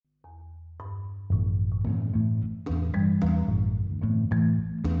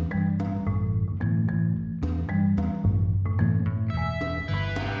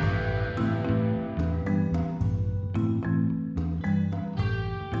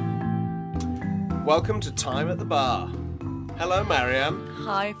Welcome to Time at the Bar. Hello, Marianne.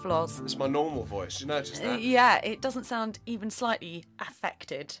 Hi, Floss. It's my normal voice. You notice that? Yeah, it doesn't sound even slightly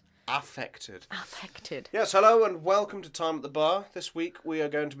affected. Affected. Yes, hello and welcome to Time at the Bar. This week we are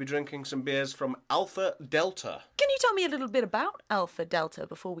going to be drinking some beers from Alpha Delta. Can you tell me a little bit about Alpha Delta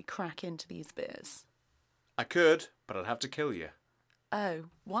before we crack into these beers? I could, but I'd have to kill you. Oh,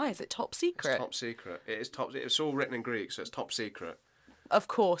 why? Is it top secret? It's top secret. It is top. It's all written in Greek, so it's top secret. Of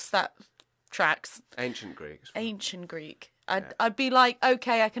course, that tracks. Ancient Greek. Ancient Greek. I'd be like,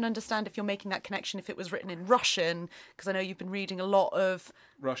 okay, I can understand if you're making that connection if it was written in Russian, because I know you've been reading a lot of...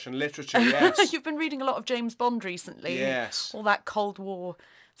 Russian literature, yes. You've been reading a lot of James Bond recently. Yes. All that Cold War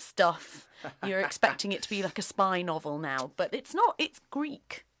stuff. You're expecting it to be like a spy novel now, but it's not. It's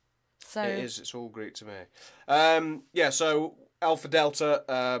Greek. So it is. It's all Greek to me. So Alpha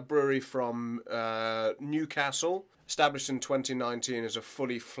Delta, brewery from Newcastle. Established in 2019 as a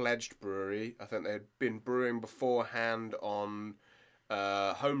fully fledged brewery. I think they'd been brewing beforehand on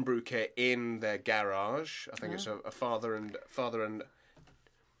homebrew kit in their garage. I think it's a father and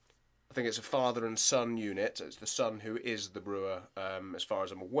I think it's a father and son unit. It's the son who is the brewer, as far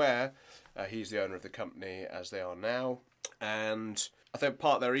as I'm aware. He's the owner of the company as they are now, and I think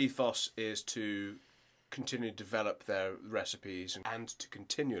part of their ethos is to continue to develop their recipes and to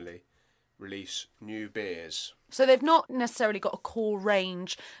continually release new beers. So they've not necessarily got a core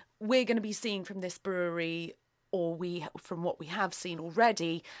range. We're going to be seeing from this brewery, or from what we have seen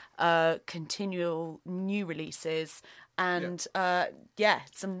already, continual new releases and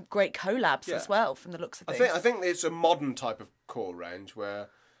some great collabs as well from the looks of things. I think it's a modern type of core range where,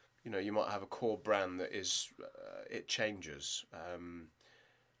 you know, you might have a core brand that is it changes, and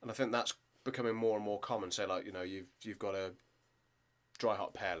I think that's becoming more and more common. Say, like, you know, you've got a dry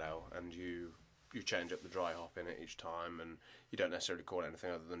hop pale ale and you change up the dry hop in it each time, and you don't necessarily call it anything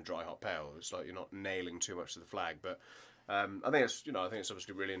other than dry hop pale. It's like you're not nailing too much to the flag, but I think it's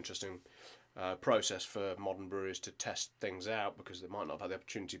obviously a really interesting process for modern breweries to test things out because they might not have had the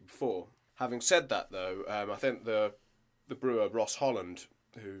opportunity before. Having said that, though, I think the brewer Ross Holland,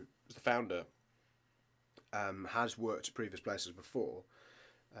 who is the founder, has worked at previous places before.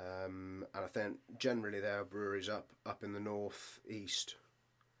 And I think generally there are breweries up in the northeast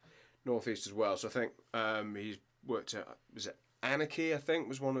as well. So I think he's worked at, was it Anarchy? I think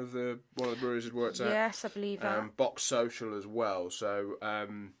was one of the breweries he'd worked at. Yes, I believe that. Box Social as well. So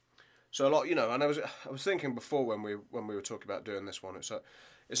so a lot, you know. And I was thinking before when we were talking about doing this one, it's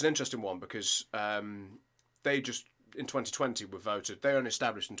an interesting one because they just in 2020 were voted. They only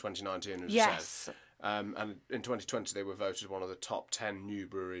established in 2019, as you said. And in 2020, they were voted one of the top 10 new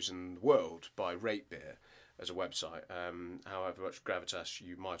breweries in the world by Rate Beer as a website. However much gravitas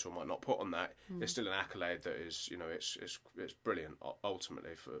you might or might not put on that, it's still an accolade that is, you know, it's brilliant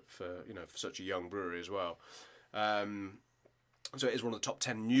ultimately for such a young brewery as well. So it is one of the top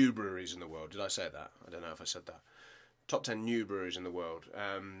 10 new breweries in the world. Did I say that? I don't know if I said that. Top 10 new breweries in the world.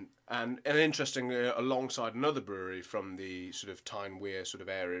 And interestingly, alongside another brewery from the sort of Tyne Wear sort of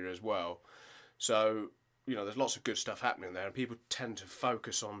area as well. So, you know, there's lots of good stuff happening there, and people tend to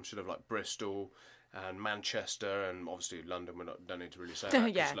focus on sort of like Bristol and Manchester, and obviously London. Don't need to really say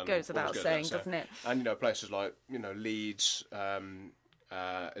that. Yeah, it goes without saying, doesn't it? And, you know, places like, you know, Leeds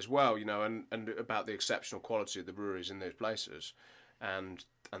as well, you know, and about the exceptional quality of the breweries in those places and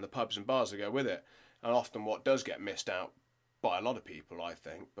the pubs and bars that go with it. And often what does get missed out by a lot of people, I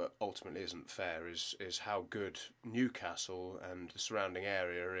think, but ultimately isn't fair, is how good Newcastle and the surrounding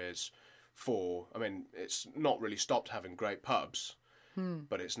area is. It's not really stopped having great pubs,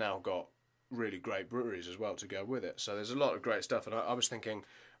 but it's now got really great breweries as well to go with it. So there's a lot of great stuff. And I was thinking,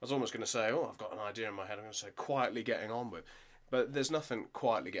 I was almost going to say, I've got an idea in my head. I'm going to say quietly getting on with. But there's nothing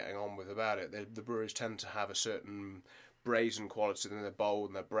quietly getting on with about it. The breweries tend to have a certain brazen quality, and they're bold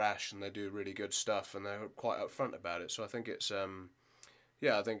and they're brash and they do really good stuff and they're quite upfront about it. So I think it's,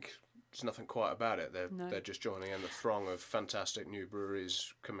 I think there's nothing quite about it. They're just joining in the throng of fantastic new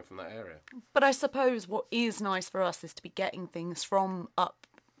breweries coming from that area. But I suppose what is nice for us is to be getting things from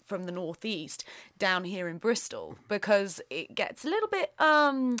the northeast down here in Bristol, because it gets a little bit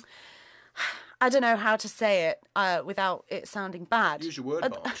I don't know how to say it without it sounding bad. Use your word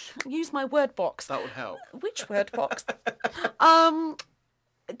box. Use my word box. That would help. Which word box?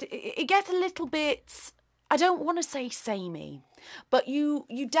 It gets a little bit, I don't want to say samey, but you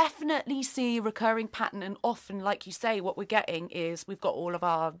definitely see a recurring pattern, and often, like you say, what we're getting is we've got all of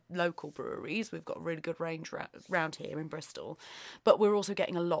our local breweries, we've got a really good range around here in Bristol, but we're also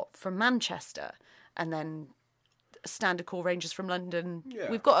getting a lot from Manchester, and then standard core ranges from London. Yeah.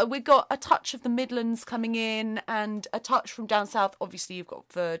 We've got a touch of the Midlands coming in, and a touch from down south. Obviously, you've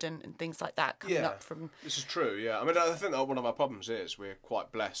got Verdon and things like that coming up from. This is true. Yeah, I mean, I think that one of our problems is we're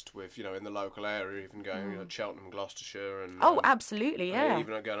quite blessed with, you know, in the local area, even going, you know, Cheltenham, Gloucestershire, and Oh, absolutely, yeah.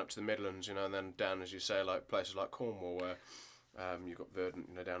 even going up to the Midlands, you know, and then down, as you say, like places like Cornwall, where you've got Verdant,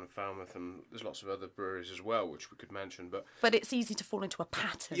 you know, down in Falmouth, and there's lots of other breweries as well, which we could mention. But it's easy to fall into a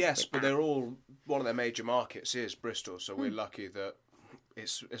pattern. yes, but they're all, one of their major markets is Bristol, so we're lucky that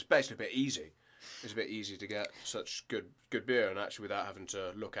it's basically a bit easy. It's a bit easy to get such good beer, and actually without having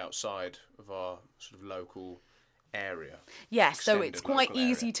to look outside of our sort of local area. Yeah, so it's Extended quite local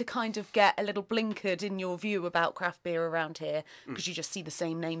easy area. to kind of get a little blinkered in your view about craft beer around here because you just see the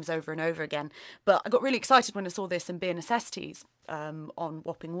same names over and over again. But I got really excited when I saw this in Beer Necessities on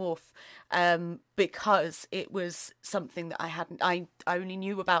Wapping Wharf because it was something that I only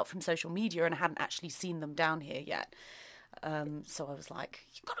knew about from social media, and I hadn't actually seen them down here yet. So I was like,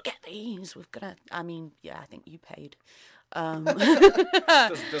 you've got to get these. I think you paid.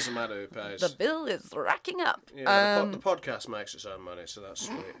 Doesn't matter who pays. The bill is racking up. Yeah, the podcast makes its own money, so that's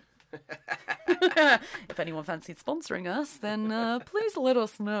sweet. If anyone fancies sponsoring us, then please let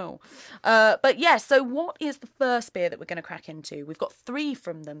us know. But yeah, so what is the first beer that we're going to crack into? We've got 3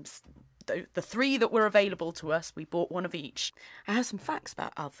 from them. The 3 that were available to us, we bought one of each. I have some facts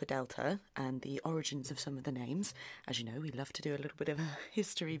about Alpha Delta and the origins of some of the names. As you know, we love to do a little bit of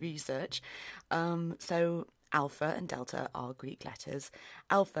history research. So Alpha and Delta are Greek letters.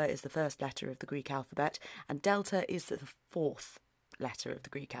 Alpha is the first letter of the Greek alphabet, and Delta is the 4th letter of the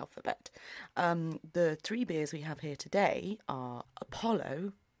Greek alphabet. The 3 beers we have here today are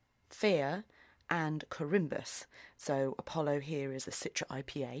Apollo, Thea, and Corymbus. So Apollo here is a Citra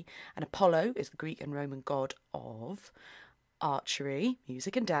IPA, and Apollo is the Greek and Roman god of archery,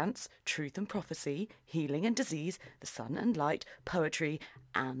 music and dance, truth and prophecy, healing and disease, the sun and light, poetry,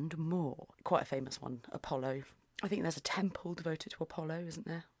 and more. Quite a famous one, Apollo. I think there's a temple devoted to Apollo, isn't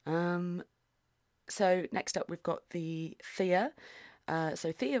there? So next up we've got the Thea.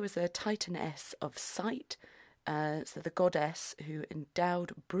 So Thea was a titaness of sight, so the goddess who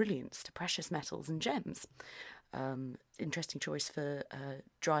endowed brilliance to precious metals and gems. Interesting choice for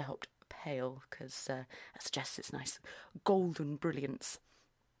dry hopped pale, because that suggests it's nice golden brilliance.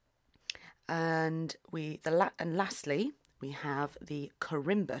 And lastly we have the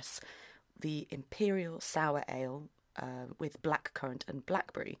Corymbus, the imperial sour ale with blackcurrant and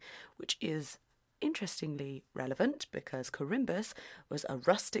blackberry, which is interestingly relevant because Corymbus was a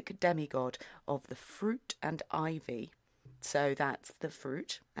rustic demigod of the fruit and ivy. So that's the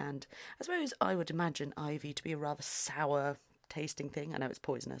fruit, and I suppose I would imagine ivy to be a rather sour tasting thing. I know it's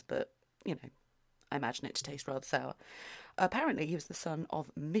poisonous, but you know, I imagine it to taste rather sour. Apparently he was the son of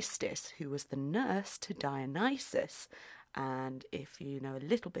Mystis, who was the nurse to Dionysus, and if you know a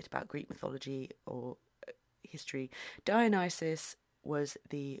little bit about Greek mythology or history, Dionysus was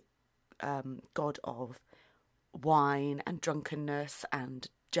the god of wine and drunkenness and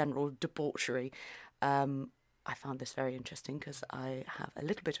general debauchery. I found this very interesting because I have a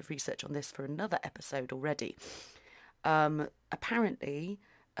little bit of research on this for another episode already. Apparently,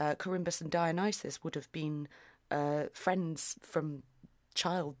 Corymbus and Dionysus would have been friends from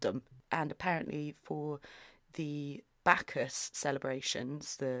childdom, and apparently for the Bacchus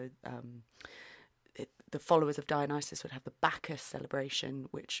celebrations, the followers of Dionysus would have the Bacchus celebration,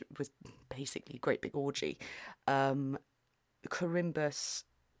 which was basically a great big orgy. Corymbus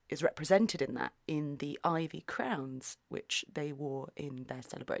is represented in that, in the ivy crowns which they wore in their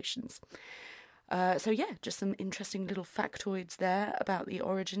celebrations. So yeah, just some interesting little factoids there about the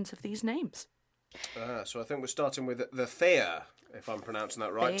origins of these names. So I think we're starting with the Thea, if I'm pronouncing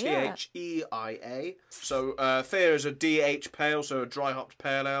that right. Thea. Theia. So Thea is a DH pale, so a dry hopped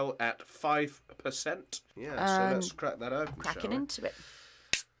pale ale at 5%. Yeah, so let's crack that open. Cracking into it.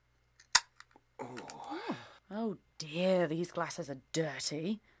 Oh dear, these glasses are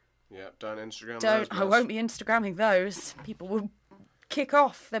dirty. Yeah, don't Instagram Don't. those, I won't be Instagramming those. People will kick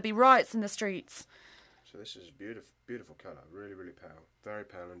off. There'll be riots in the streets. So this is beautiful, beautiful colour. Really, really pale. Very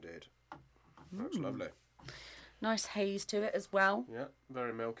pale indeed. That's lovely. Nice haze to it as well. Yeah,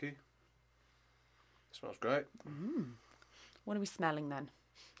 very milky. Smells great. What are we smelling then?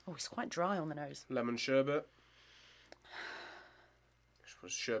 Oh, it's quite dry on the nose. Lemon sherbet.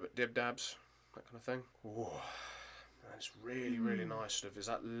 Sherbet dib dabs, that kind of thing. Ooh. It's really, really nice stuff. Is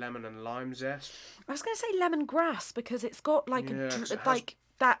that lemon and lime zest? I was going to say lemongrass because it's got like Yeah, 'cause it has- like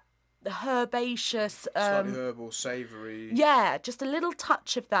that herbaceous. Slightly herbal, savoury. Yeah, just a little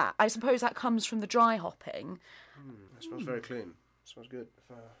touch of that. I suppose that comes from the dry hopping. It smells very clean. It smells good.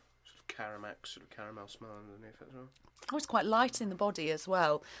 Sort of sort of caramel smell underneath it as well. Oh, it's quite light in the body as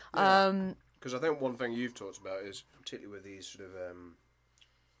well. Yeah. Because I think one thing you've talked about is, particularly with these sort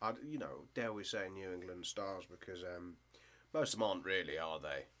of, dare we say New England styles, because most of them aren't really, are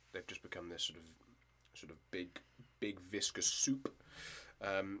they? They've just become this sort of big viscous soup,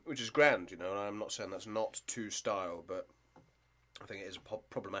 which is grand, and I'm not saying that's not to style, but I think it is a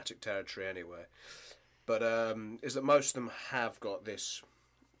problematic territory anyway. But is that most of them have got this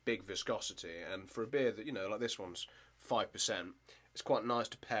big viscosity, and for a beer that, like this one's 5%, it's quite nice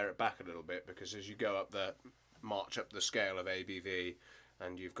to pare it back a little bit, because as you go march up the scale of ABV,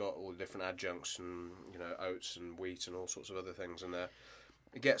 and you've got all the different adjuncts and, oats and wheat and all sorts of other things in there,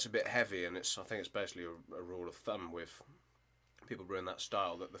 it gets a bit heavy, and I think it's basically a rule of thumb with people brewing that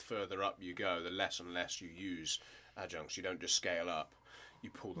style, that the further up you go, the less and less you use adjuncts. You don't just scale up. You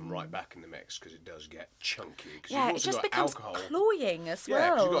pull them right back in the mix, because it does get chunky. Yeah, it just becomes cloying as well. Yeah,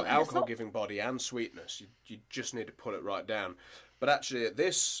 because you've got alcohol giving body and sweetness. You just need to pull it right down. But actually, at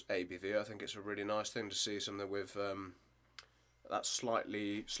this ABV, I think it's a really nice thing to see something with that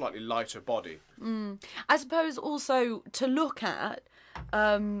slightly lighter body. I suppose also to look at,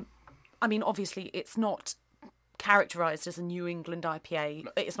 obviously it's not characterised as a New England IPA.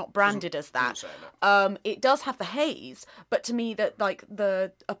 No, it's not branded as that. It does have the haze, but to me that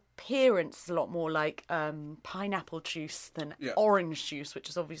the appearance is a lot more like pineapple juice than orange juice, which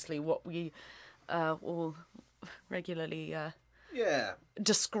is obviously what we all regularly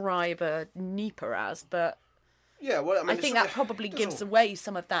describe a NEPA as. But yeah, well, I think that probably gives away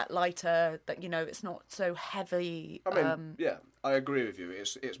some of that lighter, that it's not so heavy. I agree with you.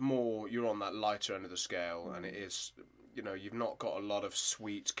 It's more, you're on that lighter end of the scale, and it is, you've not got a lot of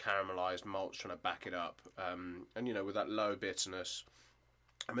sweet caramelised malts trying to back it up, and with that low bitterness.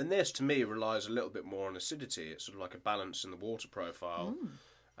 This to me relies a little bit more on acidity. It's sort of like a balance in the water profile,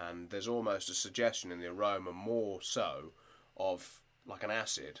 and there's almost a suggestion in the aroma, more so, of like an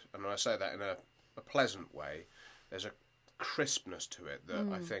acid. And when I say that in a pleasant way, there's a crispness to it that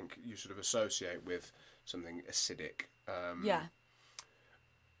I think you sort of associate with something acidic.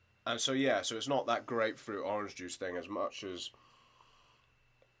 And so it's not that grapefruit orange juice thing as much as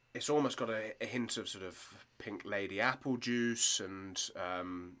it's almost got a hint of sort of pink lady apple juice, and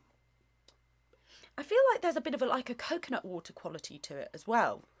I feel like there's a bit of a coconut water quality to it as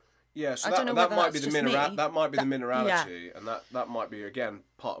well. Yeah, so that might be the minerality, and that might be again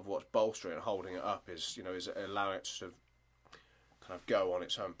part of what's bolstering and holding it up is allowing it to sort of kind of go on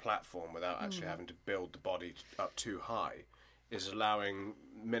its own platform without actually having to build the body up too high, is allowing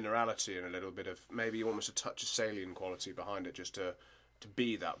minerality and a little bit of maybe almost a touch of saline quality behind it, just to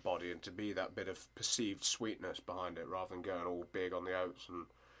be that body and to be that bit of perceived sweetness behind it, rather than going all big on the oats and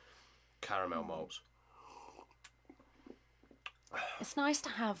caramel malts. It's nice to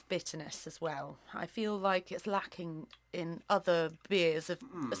have bitterness as well. I feel like it's lacking in other beers of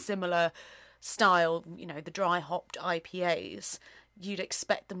a similar style, the dry hopped IPAs. You'd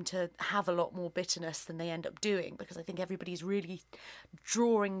expect them to have a lot more bitterness than they end up doing, because I think everybody's really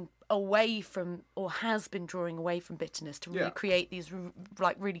drawing away from, or has been drawing away from, bitterness to really create these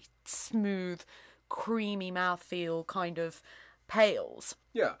really smooth, creamy mouthfeel kind of pales.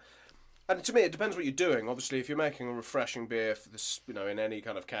 Yeah. And to me, it depends what you're doing. Obviously, if you're making a refreshing beer for this, in any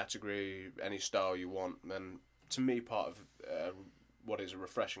kind of category, any style you want, then to me, part of what is a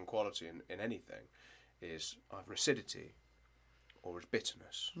refreshing quality in anything is either acidity, or is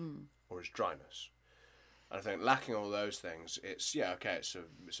bitterness, or is dryness. And I think lacking all those things, it's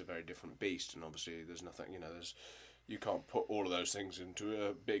a very different beast. And obviously, there's nothing, you can't put all of those things into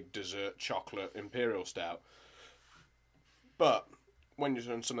a big dessert chocolate imperial stout. But when you're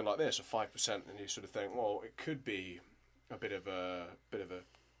doing something like this, a 5%, and you sort of think, well, it could be a bit of a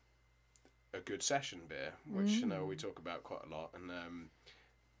good session beer, which we talk about quite a lot, and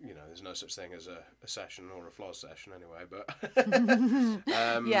there's no such thing as a session or a floss session anyway. But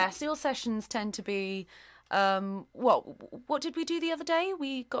seal sessions tend to be what did we do the other day?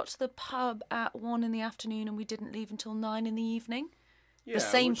 We got to the pub at 1 in the afternoon, and we didn't leave until 9 in the evening. The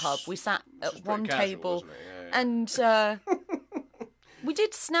same pub. We sat at one table, and we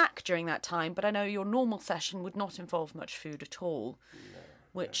did snack during that time, but I know your normal session would not involve much food at all,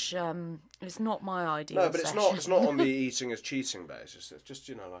 which is not my ideal session. No, but it's not on the eating is cheating basis. It's just,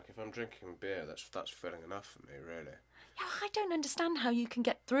 if I'm drinking beer, that's filling enough for me, really. Yeah, I don't understand how you can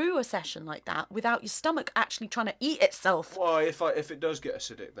get through a session like that without your stomach actually trying to eat itself. Well, if it does get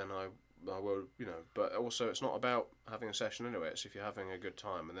acidic, then I will, but also it's not about having a session anyway. It's if you're having a good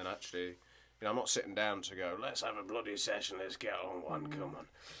time, and then actually... I'm not sitting down to go, let's have a bloody session, let's get on one, come on.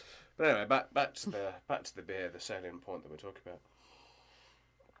 But anyway, back to the beer, the salient point that we're talking about.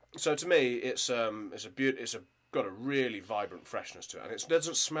 So to me, it's got a really vibrant freshness to it, and it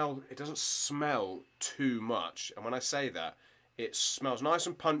doesn't smell too much. And when I say that, it smells nice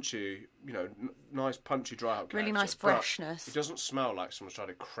and punchy, nice punchy dry hop character. Really nice but freshness. It doesn't smell like someone's trying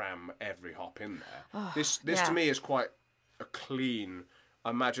to cram every hop in there. Oh, this yeah. to me is quite a clean. I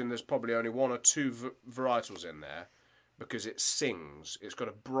imagine there's probably only one or two varietals in there, because it sings. It's got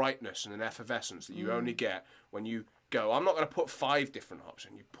a brightness and an effervescence that you only get when you go, I'm not going to put 5 different hops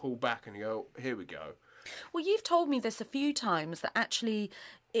in. You pull back and you go, here we go. Well, you've told me this a few times, that actually,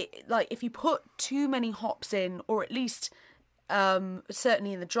 if you put too many hops in, or at least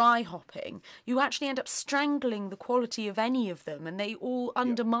certainly in the dry hopping, you actually end up strangling the quality of any of them, and they all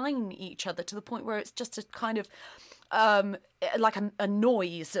undermine each other to the point where it's just a kind of like a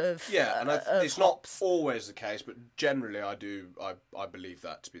noise of and it's hops. not always the case, but generally I believe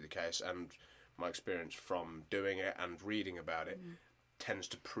that to be the case, and my experience from doing it and reading about it tends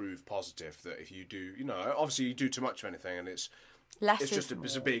to prove positive that if you do, obviously you do too much of anything, and it's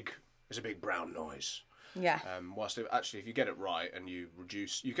a big brown noise. Yeah. Whilst if you get it right and you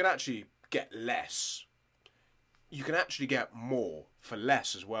reduce, you can actually get less. You can actually get more for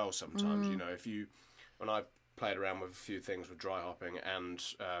less as well sometimes. When I've played around with a few things with dry hopping and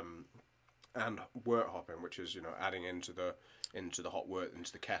wort hopping, which is adding into the hot wort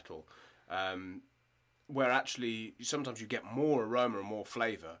into the kettle, where actually sometimes you get more aroma and more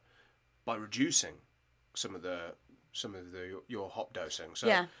flavour by reducing some of your hop dosing.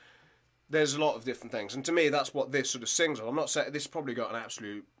 So there's a lot of different things, and to me that's what this sort of sings on. I'm not saying this has probably got an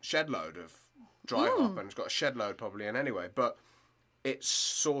absolute shed load of dry hop, and it's got a shed load probably in anyway, but it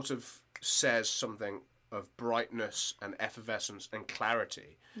sort of says something of brightness and effervescence and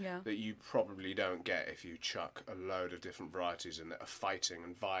clarity that you probably don't get if you chuck a load of different varieties in that are fighting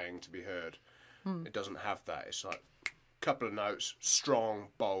and vying to be heard. It doesn't have that. It's like a couple of notes, strong,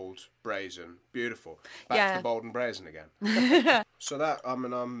 bold, brazen, beautiful. Back to the bold and brazen again. So that,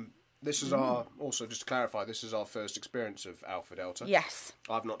 this is also just to clarify, this is our first experience of Alpha Delta. Yes.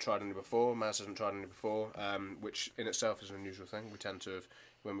 I've not tried any before, Maz hasn't tried any before, which in itself is an unusual thing. We tend to have,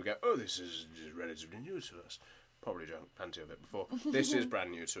 when we go, this is relatively new to us, probably drunk plenty of it before. This is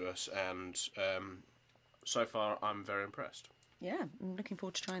brand new to us, and so far I'm very impressed. Yeah, I'm looking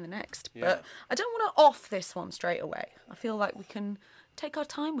forward to trying the next. Yeah. But I don't want to off this one straight away. I feel like we can take our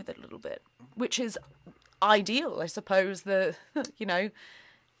time with it a little bit, which is ideal, I suppose. You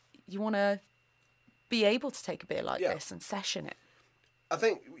want to be able to take a beer like this and session it. I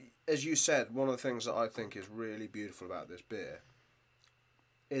think, as you said, one of the things that I think is really beautiful about this beer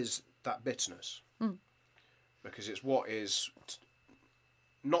is that bitterness. Because it's what is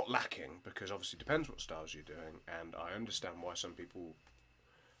not lacking, because obviously it depends what styles you're doing, and I understand why some people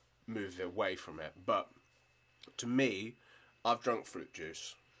move away from it. But to me, I've drunk fruit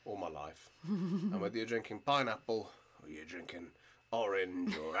juice all my life. And whether you're drinking pineapple or you're drinking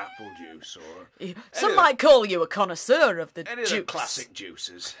orange or apple juice or some might call you a connoisseur of the any juice. of the classic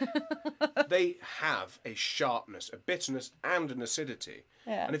juices, they have a sharpness, a bitterness, and an acidity.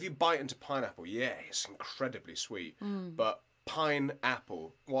 And if you bite into pineapple, it's incredibly sweet. But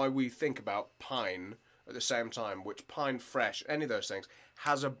pineapple, why we think about pine at the same time, which pine fresh, any of those things,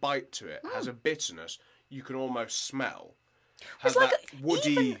 has a bite to it, has a bitterness you can almost smell. Has It's like that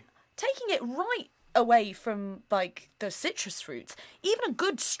woody. even taking it right away from like the citrus fruits, even a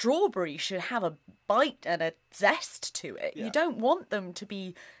good strawberry should have a bite and a zest to it. You don't want them to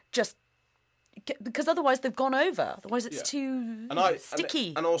be just, because otherwise they've gone over. Otherwise it's too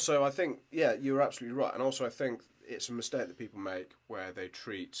sticky. And also I think, you're absolutely right. And also I think it's a mistake that people make where they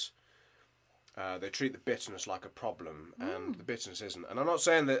treat the bitterness like a problem, and the bitterness isn't. And I'm not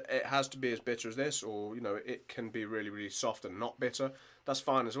saying that it has to be as bitter as this, or it can be really, really soft and not bitter. That's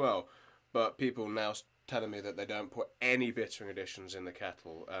fine as well. But people now telling me that they don't put any bittering additions in the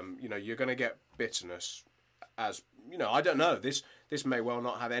kettle. You're going to get bitterness as, I don't know. This may well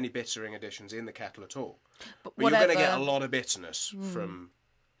not have any bittering additions in the kettle at all. But you're going to get a lot of bitterness from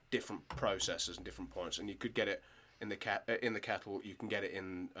different processes and different points, and you could get it in the kettle. You can get it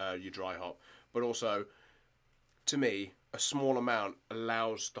in your dry hop, but also, to me, a small amount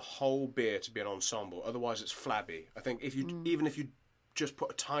allows the whole beer to be an ensemble. Otherwise, it's flabby. I think even if you just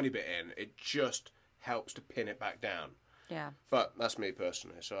put a tiny bit in, it just helps to pin it back down. Yeah. But that's me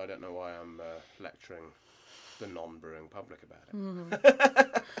personally, so I don't know why I'm lecturing the non-brewing public about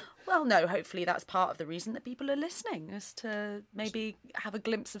it. Well, no, hopefully that's part of the reason that people are listening, is to maybe have a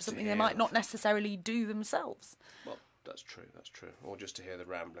glimpse of something they might not necessarily do themselves. Well, that's true. Or just to hear the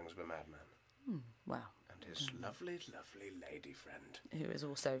ramblings of a madman. Wow. And his lovely, lovely lady friend. Who is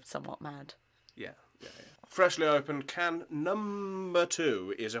also somewhat mad. Yeah. freshly opened can number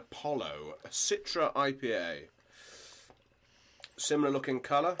 2 is Apollo, a Citra IPA. Similar looking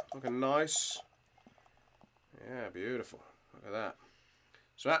colour, looking nice. Yeah, beautiful. Look at that.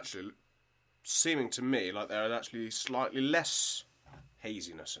 So actually, seeming to me like there is actually slightly less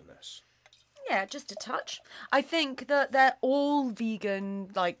haziness in this. Yeah, just a touch. I think that they're all vegan,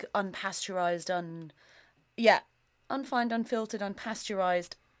 like unpasteurized, unfined, unfiltered,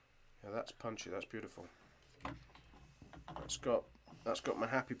 unpasteurized. Yeah, that's punchy. That's beautiful. That's got my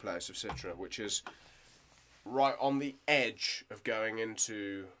happy place of Citra, which is right on the edge of going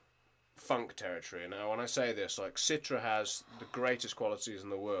into funk territory. Now, when I say this, like, Citra has the greatest qualities in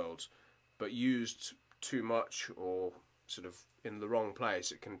the world, but used too much or sort of in the wrong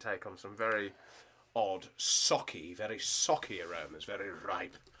place, it can take on some very odd, very socky aromas, very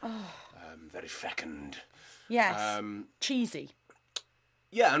ripe, very fecund. Yes, cheesy.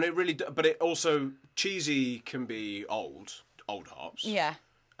 Yeah, and it really, but it also, cheesy can be old hops. Yeah.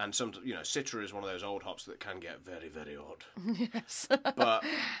 And some, Citra is one of those old hops that can get very, very odd. Yes. But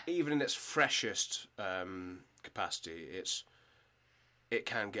even in its freshest capacity, it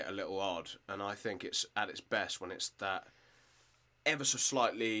can get a little odd. And I think it's at its best when it's that ever so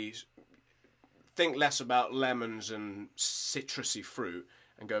slightly, think less about lemons and citrusy fruit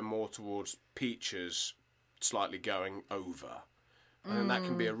and go more towards peaches, slightly going over. I think that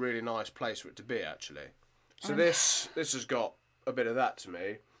can be a really nice place for it to be, actually. So this has got a bit of that to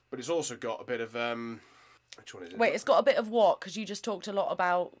me. But it's also got a bit of which one is it? Wait, it's got a bit of what? Because you just talked a lot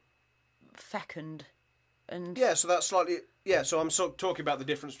about fecund, and yeah. So that's slightly So I'm sort of talking about the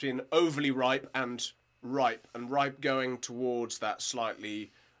difference between overly ripe, and ripe going towards that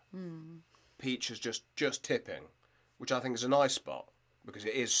slightly peaches just tipping, which I think is a nice spot because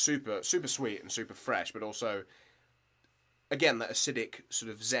it is super sweet and super fresh, but also again that acidic sort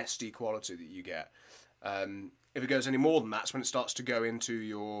of zesty quality that you get. If it goes any more than that, it's when it starts to go into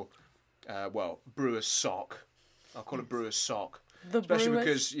your, brewer's sock. I'll call it brewer's sock. Especially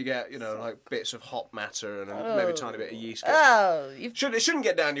because you get, like bits of hop matter and maybe a tiny bit of yeast. It shouldn't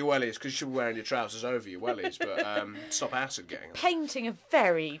get down your wellies because you should be wearing your trousers over your wellies, but stop acid getting on. Painting a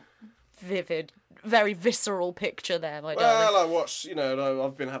very vivid, very visceral picture there, my darling. Well, I watched,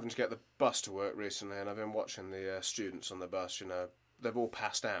 I've been having to get the bus to work recently, and I've been watching the students on the bus, they've all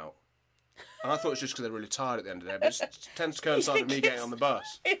passed out. And I thought it was just because they're really tired at the end of the day, but it tends to coincide with me getting on the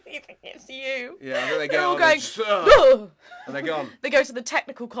bus. You think it's you? Yeah, I think they get They're all on going, and they're gone. They go to the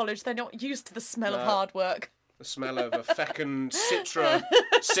technical college, they're not used to the smell of hard work. The smell of a fecund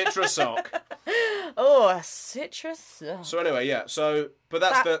Citra sock. Oh, a citrus. So anyway, yeah. So, but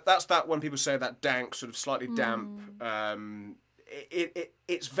that's that when people say that dank, sort of slightly damp.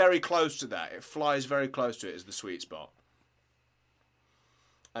 It's very close to that. It flies very close to it. Is the sweet spot.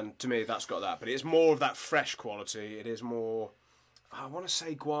 And to me, that's got that. But it's more of that fresh quality. It is more... I want to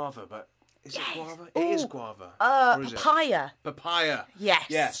say guava, but is it guava? It is guava. Or is papaya. Papaya. Yes.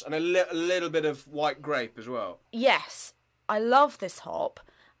 Yes, and a little bit of white grape as well. Yes. I love this hop,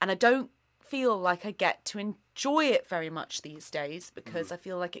 and I don't feel like I get to enjoy it very much these days because I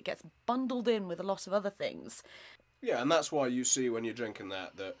feel like it gets bundled in with a lot of other things. Yeah, and that's why you see when you're drinking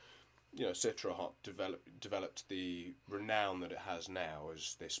that Citra hop developed the renown that it has now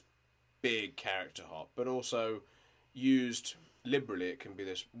as this big character hop, but also used liberally, it can be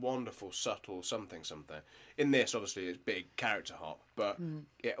this wonderful, subtle something. In this, obviously, it's big character hop, but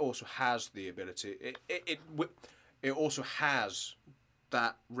it also has the ability. It also has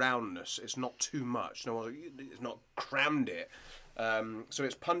that roundness. It's not too much. No, it's not crammed it. So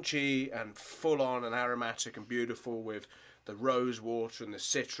it's punchy and full on and aromatic and beautiful with the rose water and the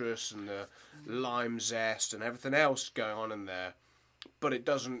citrus and the lime zest and everything else going on in there, but it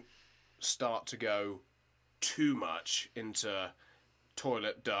doesn't start to go too much into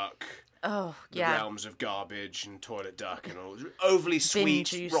toilet duck, the realms of garbage and toilet duck and all overly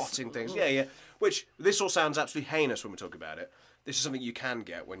sweet, rotting things. Yeah. Which this all sounds absolutely heinous when we talk about it. This is something you can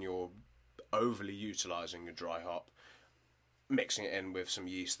get when you're overly utilising your dry hop, mixing it in with some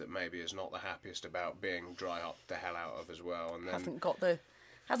yeast that maybe is not the happiest about being dry hopped the hell out of as well, and then hasn't got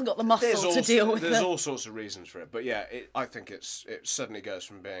the muscle to deal with. There's all sorts of reasons for it, but yeah, I think it suddenly goes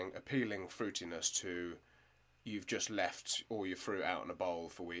from being appealing fruitiness to you've just left all your fruit out in a bowl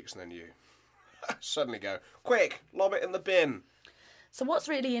for weeks, and then you suddenly go, quick, lob it in the bin. So what's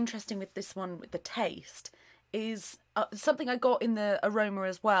really interesting with this one, with the taste, is something I got in the aroma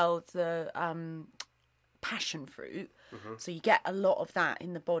as well, the passion fruit. So you get a lot of that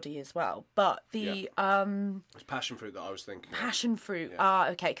in the body as well. But the it's passion fruit that I was thinking. Passion fruit.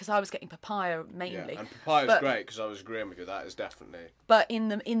 Okay, because I was getting papaya mainly. Yeah, and papaya's great because I was agreeing with you. That is definitely. But in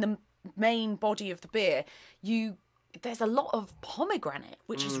the main body of the beer, there's a lot of pomegranate,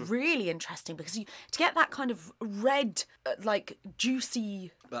 which is really interesting because to get that kind of red, like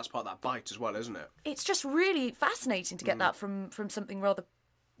juicy. That's part of that bite as well, isn't it? It's just really fascinating to get that from something rather,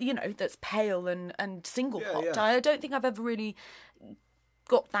 that's pale and single hopped. Yeah. I don't think I've ever really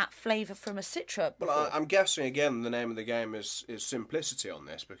got that flavour from a Citra before. Well, I'm guessing again the name of the game is simplicity on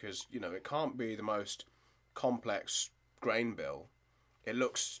this, because it can't be the most complex grain bill. It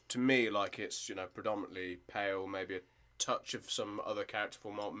looks to me like it's predominantly pale, maybe a touch of some other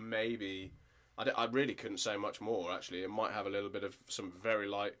characterful malt. Maybe I really couldn't say much more. Actually, it might have a little bit of some very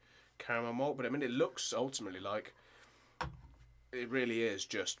light caramel malt, but I mean it looks ultimately like it really is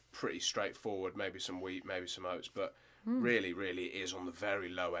just pretty straightforward. Maybe some wheat, maybe some oats, but really is on the very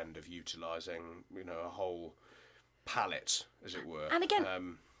low end of utilising a whole palette, as it were. And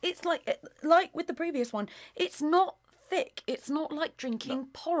again, it's like with the previous one, it's not thick. It's not like drinking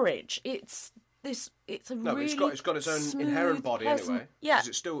porridge. It's a really it's got its own smooth, inherent body anyway. Yeah, 'cause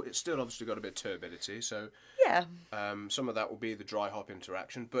it's still obviously got a bit of turbidity. So yeah, some of that will be the dry hop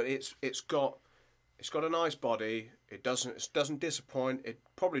interaction, but it's got a nice body. It doesn't disappoint. It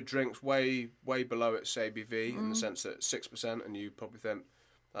probably drinks way below its ABV in the sense that it's 6%, and you probably think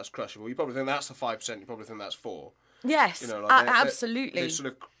that's crushable. You probably think that's the 5%. You probably think that's 4%. yes, absolutely. They sort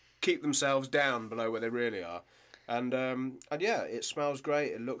of keep themselves down below where they really are. And yeah, it smells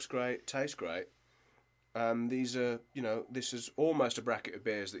great, it looks great, tastes great. These are, this is almost a bracket of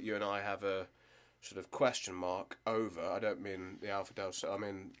beers that you and I have a sort of question mark over. I don't mean the Alpha Delta, I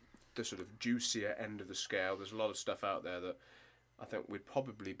mean the sort of juicier end of the scale. There's a lot of stuff out there that I think we'd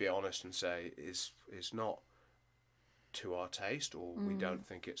probably be honest and say is not to our taste, or we don't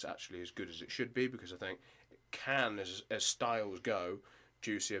think it's actually as good as it should be, because I think it can, as styles go,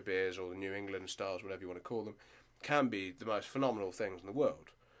 juicier beers or the New England styles, whatever you want to call them, can be the most phenomenal things in the world,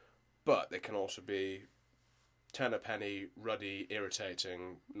 but they can also be tenner penny, ruddy,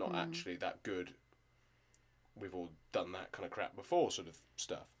 irritating, not actually that good. We've all done that kind of crap before, sort of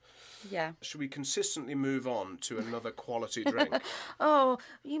stuff. Yeah. Should we consistently move on to another quality drink? Oh, are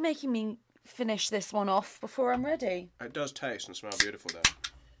you making me finish this one off before I'm ready? It does taste and smell beautiful,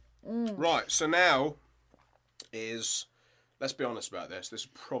 though. Right, so now is... Let's be honest about this. This is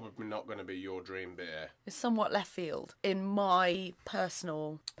probably not going to be your dream beer. It's somewhat left field in my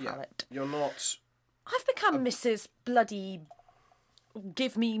personal palate. You're not... I've become Mrs. Bloody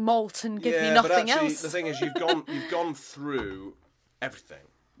give me malt and give me but nothing actually, else. the thing is, you've gone through everything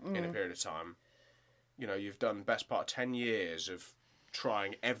in a period of time. You've done best part of 10 years of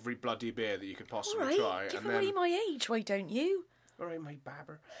trying every bloody beer that you could possibly try. Give away my age, why don't you? All right, my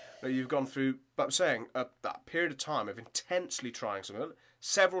babber. No, you've gone through, but I'm saying, that period of time of intensely trying something.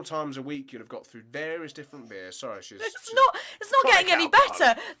 Several times a week, you'd have got through various different beers. Sorry, It's not getting any out,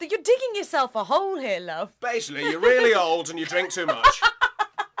 better. That you're digging yourself a hole here, love. Basically, you're really old and you drink too much.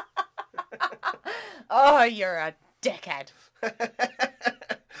 Oh, you're a dickhead.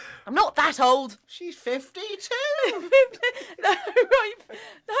 I'm not that old. She's 52. No,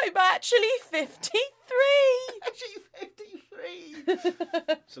 I'm actually 53. She's 53.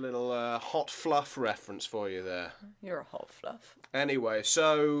 It's a little hot fluff reference for you there. You're a hot fluff. Anyway,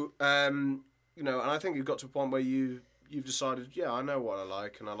 so and I think you've got to a point where you've decided, yeah, I know what I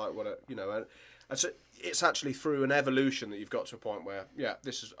like, and I like what and so it's actually through an evolution that you've got to a point where, yeah,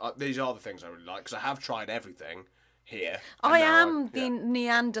 these are the things I really like, because I have tried everything here. I am the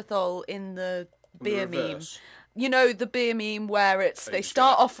Neanderthal in the beer meme. The beer meme where they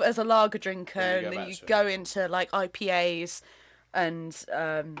start off as a lager drinker and then you go into like IPAs and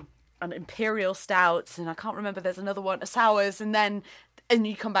imperial stouts, and I can't remember, there's another one, sours, and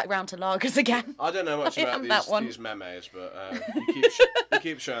you come back round to lagers again. I don't know much about these memes, but you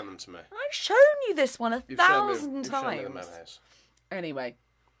keep showing them to me. I've shown you this one 1,000 times. Shown me the memes. Anyway.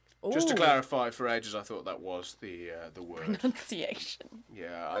 Just to clarify, for ages I thought that was the word. Pronunciation.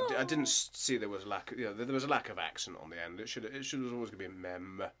 Yeah, I didn't see there was there was a lack of accent on the end. It should always going to be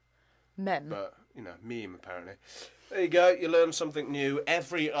mem. Mem. But meme apparently. There you go. You learn something new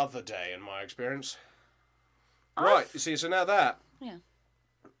every other day, in my experience. Right. You see. So now that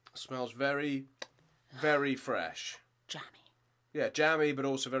smells very, very fresh. Jammy. Yeah, jammy, but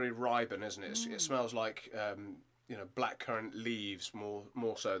also very ripen, isn't it? It smells like. Blackcurrant leaves more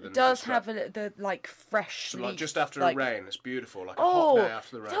so than... It does have the fresh so leaf, like just after a rain, it's beautiful, like a hot day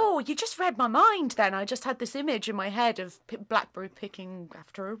after the rain. Oh, you just read my mind then. I just had this image in my head of blackberry picking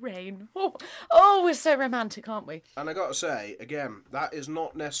after a rain. Oh, we're so romantic, aren't we? And I got to say, again, that is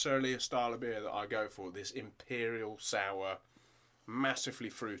not necessarily a style of beer that I go for, this imperial sour, massively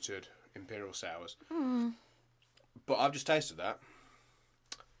fruited imperial sours. But I've just tasted that.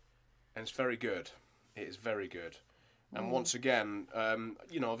 and it's very good. It is very good. And once again,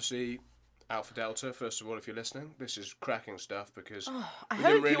 obviously, Alpha Delta, first of all, if you're listening, this is cracking stuff because I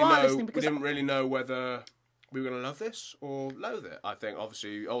hope you are listening because we didn't really know whether we were going to love this or loathe it. I think,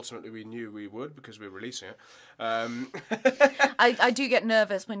 obviously, ultimately we knew we would because we were releasing it. I do get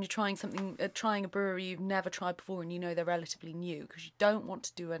nervous when you're trying something, trying a brewery you've never tried before and you know they're relatively new because you don't want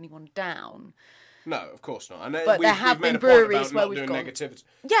to do anyone down. No, of course not. And but there have been breweries where we've gone. Negativity.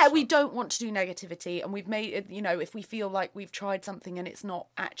 Yeah, we don't want to do negativity, and we've made it. If we feel like we've tried something and it's not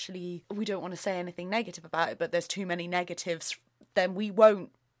actually, we don't want to say anything negative about it, but there's too many negatives, then we won't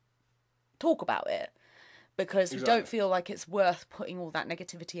talk about it because we don't feel like it's worth putting all that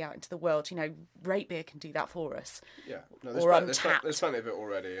negativity out into the world. Rate Beer can do that for us. Yeah, no, there's plenty of it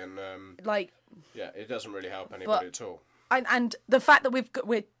already, and it doesn't really help anybody at all. And the fact that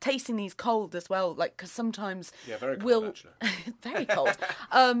we're tasting these cold as well, like, because sometimes very cold actually. Very cold.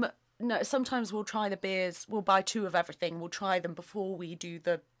 No, sometimes we'll try the beers. We'll buy 2 of everything. We'll try them before we do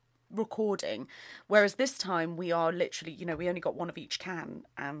the recording. Whereas this time we are literally, we only got 1 of each can,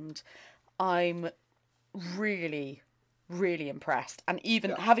 and I'm really, really impressed. And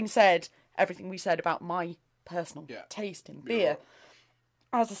even having said everything we said about my personal taste in beer,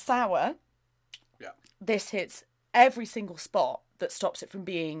 as a sour, this hits every single spot that stops it from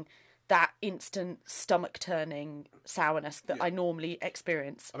being that instant stomach-turning sourness that I normally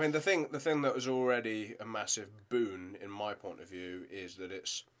experience. I mean, the thing that was already a massive boon in my point of view is that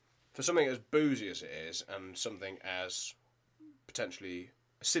it's, for something as boozy as it is and something as potentially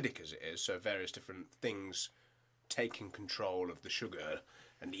acidic as it is, so various different things taking control of the sugar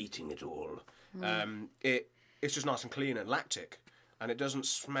and eating it all, it's just nice and clean and lactic, and it doesn't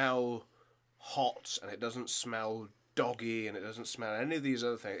smell hot, and it doesn't smell doggy, and it doesn't smell any of these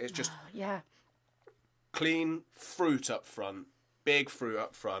other things. It's just clean fruit up front, big fruit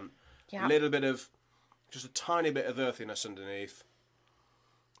up front, a little bit of, just a tiny bit of earthiness underneath.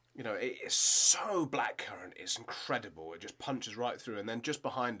 It's so blackcurrant, it's incredible. It just punches right through, and then just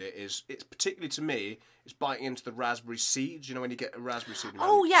behind it it's particularly to me, it's biting into the raspberry seeds. When you get a raspberry seed.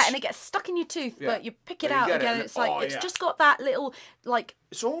 And it gets stuck in your tooth, but you pick it out again. And it's like it's just got that little like.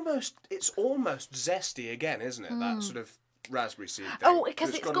 It's almost zesty again, isn't it? That sort of raspberry seed thing. Oh,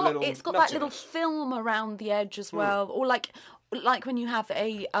 because it's got that little film around the edge as well, or like when you have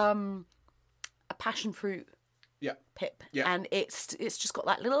a passion fruit. Pip. Yeah. And it's just got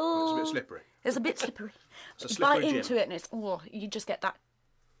that little. It's a bit slippery. It's a bit slippery. It's a slippery bite into it and it's you just get that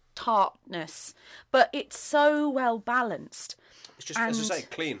tartness, but it's so well balanced. It's just, as I say,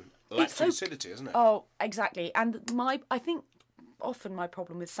 clean. Lactic acidity, isn't it? Oh, exactly. And I think often my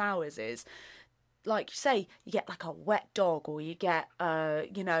problem with sours is, like you say, you get like a wet dog, or you get a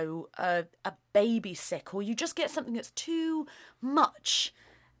baby sick, or you just get something that's too much.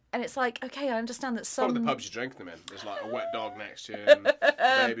 And it's like, okay, I understand that some... One of the pubs you drink them in, there's like a wet dog next to you,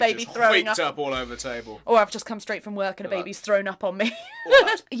 and baby just throwing up all over the table. Or I've just come straight from work and a baby's thrown up on me.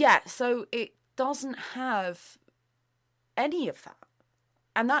 So it doesn't have any of that.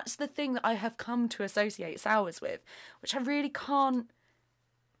 And that's the thing that I have come to associate sours with, which I really can't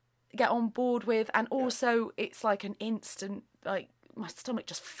get on board with. And also, it's like an instant, like, my stomach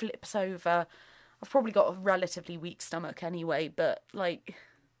just flips over. I've probably got a relatively weak stomach anyway, but, like...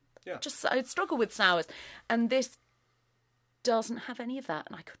 Yeah. I struggle with sours, and this doesn't have any of that,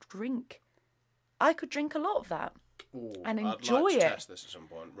 and I could drink a lot of that. Ooh, and enjoy I'd like to test this at some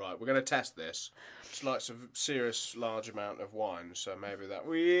point. Right, we're going to test this. It's like some serious large amount of wine, so maybe that...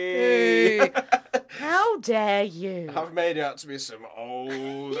 How dare you? I've made it out to be some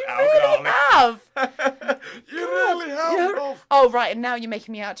old alcoholic. You really have. Oh, right, and now you're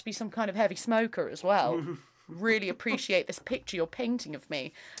making me out to be some kind of heavy smoker as well. Really appreciate this picture you're painting of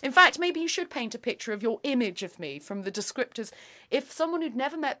me. In fact, maybe you should paint a picture of your image of me from the descriptors. If someone who'd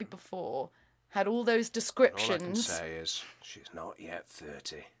never met me before had all those descriptions... All I can say is, she's not yet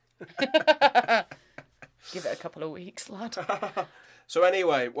 30. Give it a couple of weeks, lad. So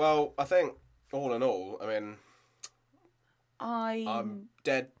anyway, well, I think, all in all, I mean... I'm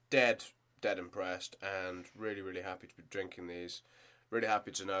dead impressed, and really, really happy to be drinking these. Really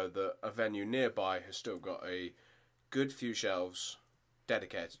happy to know that a venue nearby has still got a good few shelves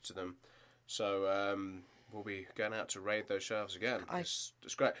dedicated to them. So we'll be going out to raid those shelves again. It's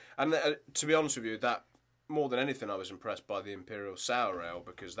great. And to be honest with you, that more than anything, I was impressed by the Imperial Sour Ale,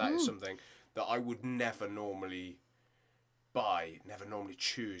 because that is something that I would never normally buy, never normally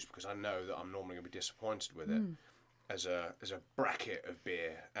choose, because I know that I'm normally going to be disappointed with it as a bracket of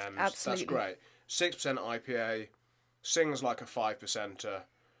beer. And Absolutely. That's great. 6% IPA. Sings like a 5%er.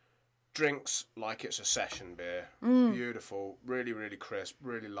 drinks like it's a session beer. Beautiful, really, really crisp,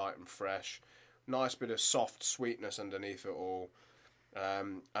 really light and fresh. Nice bit of soft sweetness underneath it all.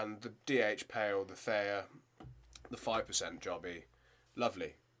 And the DH Pale, the Thayer, the 5% jobby,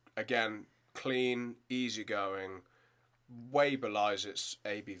 lovely. Again, clean, easygoing, way belies its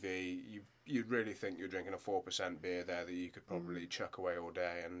ABV. You'd really think you're drinking a 4% beer there that you could probably chuck away all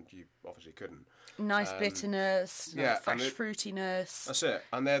day, and you obviously couldn't. Nice bitterness, fresh fruitiness. That's it.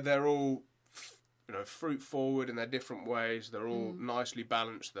 And they're all, fruit forward in their different ways. They're all nicely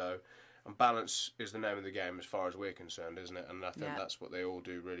balanced though, and balance is the name of the game as far as we're concerned, isn't it? And I think that's what they all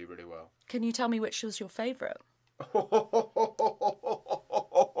do really, really well. Can you tell me which was your favourite? Oh,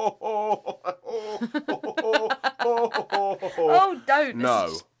 don't.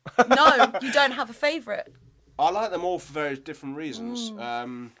 No. No, you don't have a favourite. I like them all for very different reasons.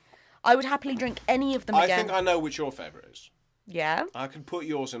 I would happily drink any of them again. I think I know which your favourite is. Yeah? I can put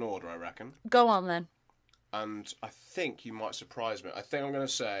yours in order, I reckon. Go on then. And I think you might surprise me. I think I'm going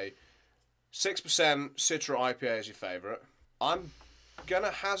to say 6% Citra IPA is your favourite. I'm going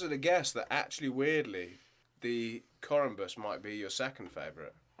to hazard a guess that actually, weirdly, the Corymbus might be your second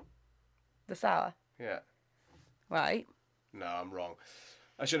favourite. The sour? Yeah. Right. No, I'm wrong.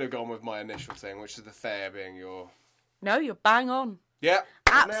 I should have gone with my initial thing, which is the Thayer being your... No, you're bang on. Yeah.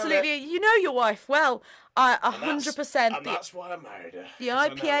 Absolutely. You know your wife well. 100%. And that's why I married her. The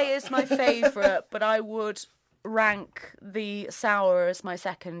IPA is my favourite, but I would rank the sour as my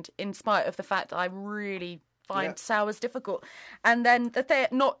second, in spite of the fact that I really find sours difficult. And then the Thayer,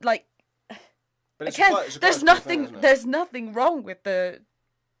 not like... But it's again, it's a there's nothing wrong with the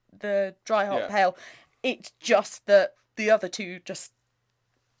dry hop pale. It's just that the other two just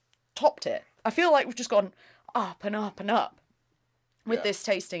topped it. I feel like we've just gone up and up and up with this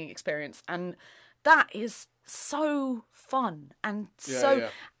tasting experience, and that is so fun and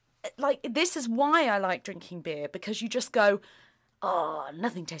like, this is why I like drinking beer, because you just go, oh,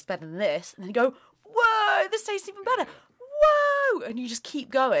 nothing tastes better than this, and then you go, whoa, this tastes even better, whoa, and you just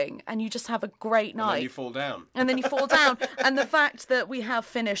keep going, and you just have a great night. And then you fall down. And then you fall down. And the fact that we have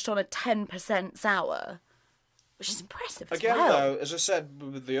finished on a 10% sour, which is impressive as well. Again, though, as I said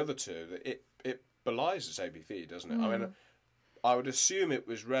with the other two, it belies its ABV, doesn't it? I mean, I would assume it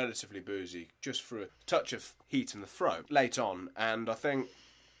was relatively boozy, just for a touch of heat in the throat late on, and I think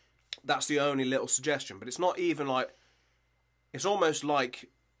that's the only little suggestion. But it's not even like... It's almost like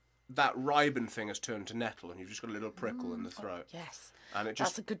that riben thing has turned to nettle, and you've just got a little prickle in the throat. Yes. And it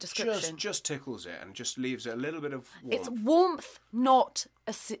just, that's a good description. Just tickles it, and just leaves it a little bit of warmth. It's warmth, not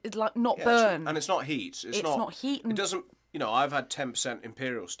burn. And it's not heat. It's not heat. It doesn't... I've had 10%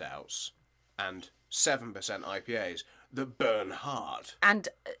 Imperial Stouts and 7% IPAs that burn hard. And,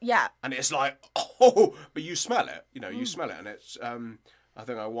 And it's like, oh, but you smell it. You smell it. And it's... I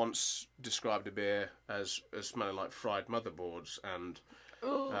think I once described a beer as smelling like fried motherboards, and...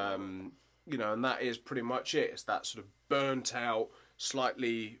 and that is pretty much it. It's that sort of burnt out,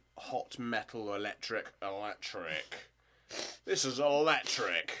 slightly hot metal electric. This is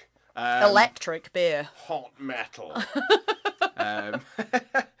electric. Electric beer. Hot metal.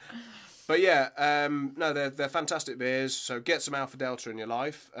 But yeah, no, they're fantastic beers. So get some Alpha Delta in your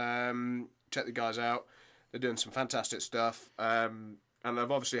life. Check the guys out. They're doing some fantastic stuff. And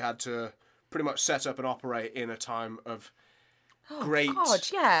they've obviously had to pretty much set up and operate in a time of great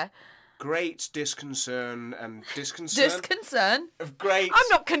disconcern. Of great... I'm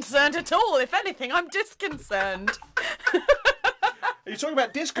not concerned at all. If anything, I'm disconcerted. Are you talking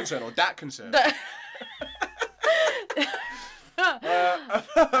about disconcern or dat concern?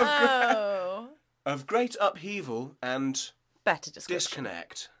 Of great upheaval and better description.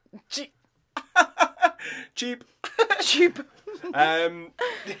 Disconnect. Cheap. Cheap. I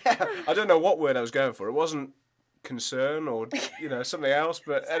don't know what word I was going for. It wasn't concern or something else,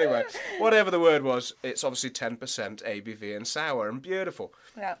 but anyway, whatever the word was, it's obviously 10% ABV and sour and beautiful.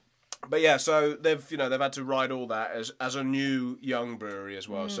 Yeah. But yeah, so they've had to ride all that as a new young brewery as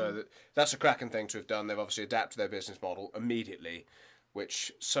well. So that's a cracking thing to have done. They've obviously adapted their business model immediately,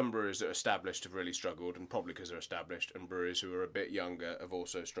 which some breweries that are established have really struggled, and probably because they're established, and breweries who are a bit younger have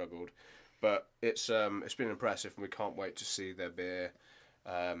also struggled. But it's been impressive, and we can't wait to see their beer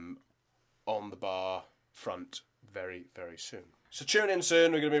on the bar front very, very soon. So tune in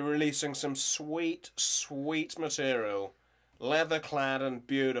soon. We're going to be releasing some sweet, sweet material. Leather-clad and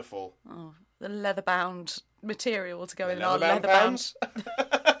beautiful. Oh, the leather-bound material to go in our leather-bound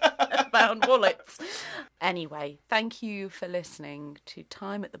leather-bound wallets. Anyway, thank you for listening to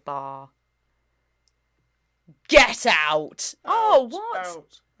Time at the Bar. Get out! Oh, what?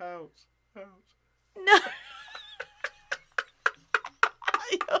 Out. No.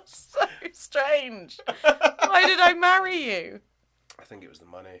 You're so strange. Why did I marry you? I think it was the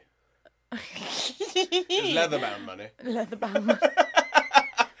money. It was leather-bound money. Leather-bound money.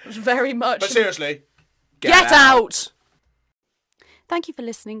 Very much. But seriously, get out! Thank you for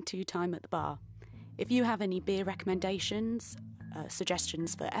listening to Time at the Bar. If you have any beer recommendations,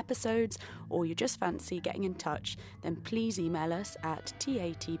 suggestions for episodes, or you just fancy getting in touch, then please email us at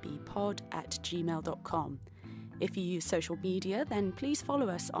tatbpod@gmail.com. If you use social media, then please follow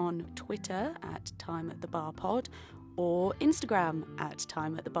us on Twitter at Time at the Bar Pod or Instagram at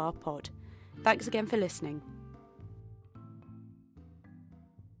Time at the Bar Pod. Thanks again for listening.